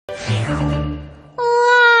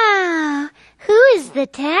Wow! Who is the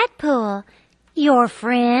tadpole? Your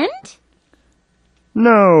friend?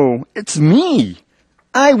 No, it's me.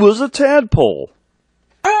 I was a tadpole.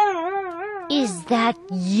 Is that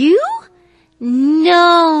you?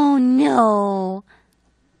 No.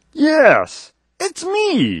 Yes, it's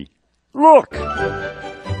me. Look.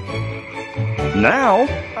 Now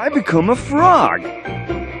I become a frog.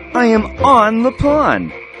 I am on the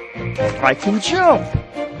pond. I can jump.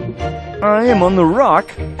 I am on the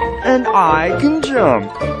rock, and I can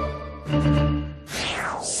jump.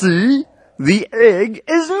 See? The egg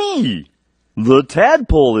is me. The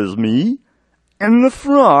tadpole is me. And the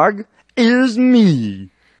frog is me.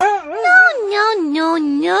 No.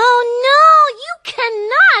 You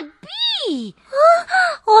cannot be.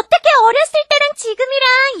 어떻게 어렸을 때랑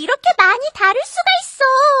지금이랑 이렇게 많이 다를 수가 있어.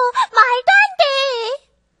 말도 안 돼.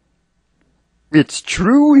 It's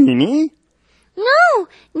true, Eenie. No,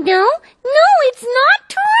 it's not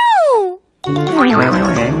true.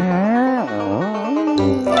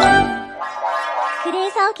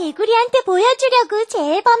 그래서 개구리한테 보여주려고 제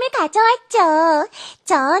앨범을 가져왔죠.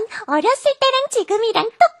 전 어렸을 때랑 지금이랑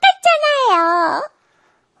똑같잖아요.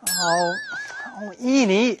 Oh,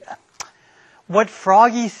 Eenie, what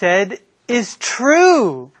Froggy said is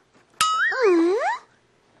true.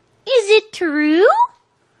 Is it true?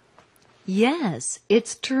 Yes,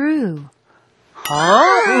 it's true.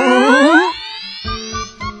 Huh?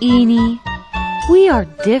 Eenie, we are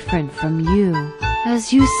different from you,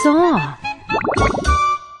 as you saw.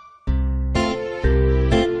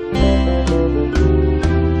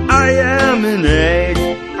 I am an egg.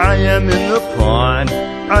 I am in the pond.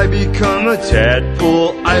 I become a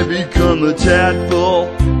tadpole. I become a tadpole.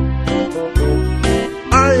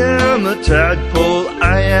 I am a tadpole.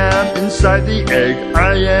 I am inside the egg.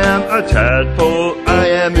 I am a tadpole. I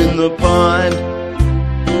am in the pond.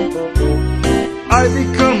 I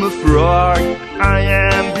become a frog. I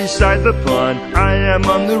am beside the pond. I am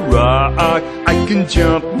on the rock. I can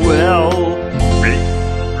jump well.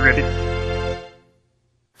 Ready?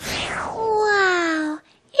 Wow,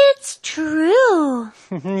 it's true.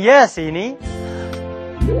 Yes, Eenie.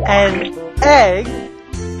 An egg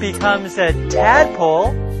becomes a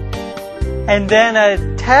tadpole, and then a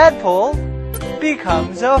tadpole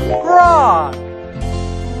becomes a frog.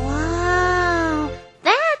 Wow,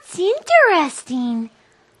 that's interesting.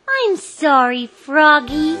 I'm sorry,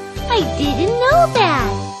 Froggy. I didn't know that.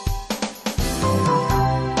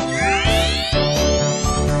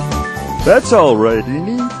 That's all right,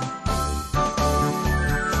 Eenie.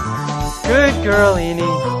 Good girl,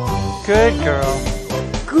 Eenie. Good girl.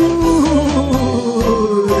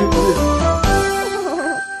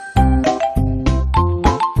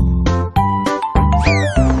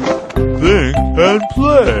 Think and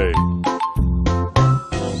play.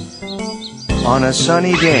 On a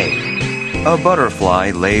sunny day, a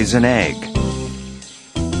butterfly lays an egg.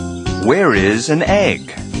 Where is an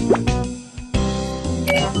egg?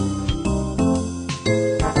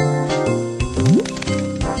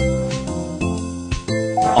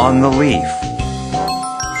 On the leaf.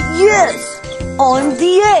 Yes, I'm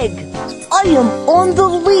the egg. I am on the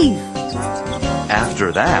leaf.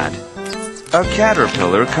 After that, a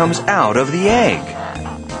caterpillar comes out of the egg.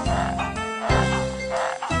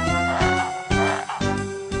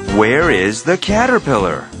 Where is the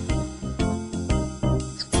caterpillar?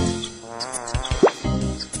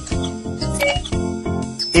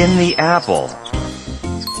 In the apple.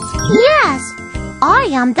 Yes, I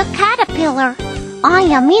am the caterpillar. I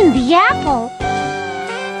am in the apple.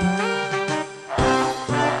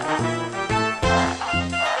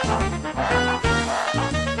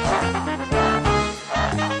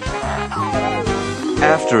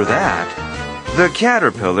 After that, the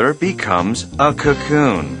caterpillar becomes a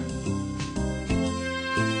cocoon.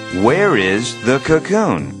 Where is the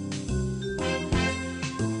cocoon?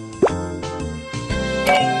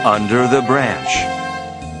 Under the branch.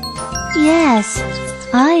 Yes,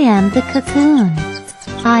 I am the cocoon.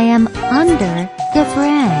 I am under the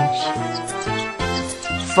branch.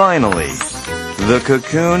 Finally, the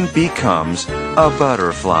cocoon becomes a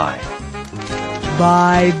butterfly.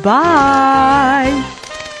 Bye-bye.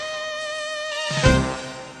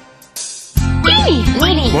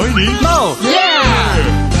 Weenie. Mo.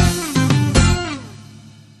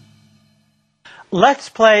 Let's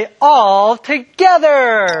play all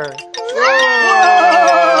together.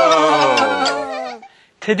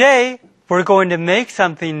 Today, we're going to make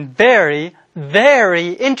something very,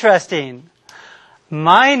 very interesting.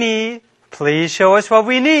 Miney, please show us what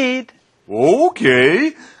we need.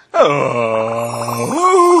 Okay.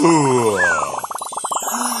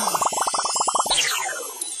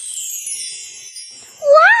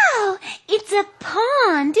 It's a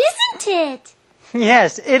pond, isn't it?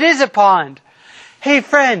 Yes, it is a pond. Hey,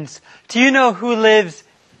 friends, do you know who lives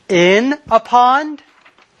in a pond?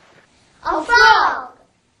 A frog.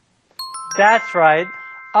 That's right.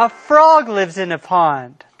 A frog lives in a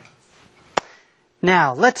pond.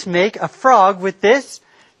 Now, let's make a frog with this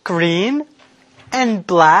green and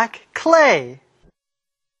black clay.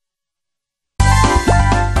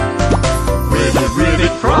 Ribbit,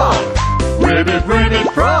 ribbit, frog. Ribbit,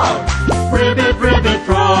 ribbit, frog. Ribbit, ribbit,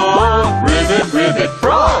 frog. Ribbit, ribbit,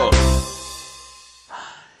 frog.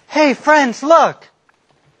 Hey, friends, look.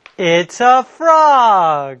 It's a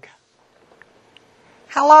frog.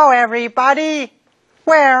 Hello, everybody.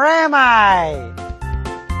 Where am I?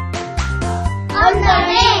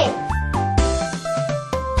 Underneath.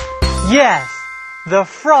 Yes, the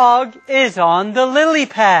frog is on the lily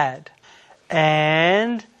pad.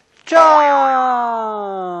 And jump.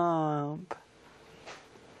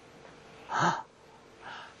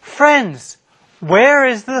 Friends, where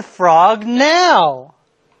is the frog now?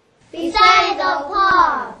 Beside the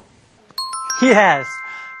pond. Yes,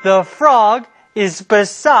 the frog is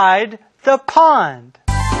beside the pond.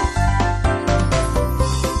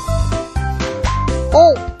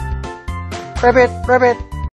 Oh, rabbit, rabbit.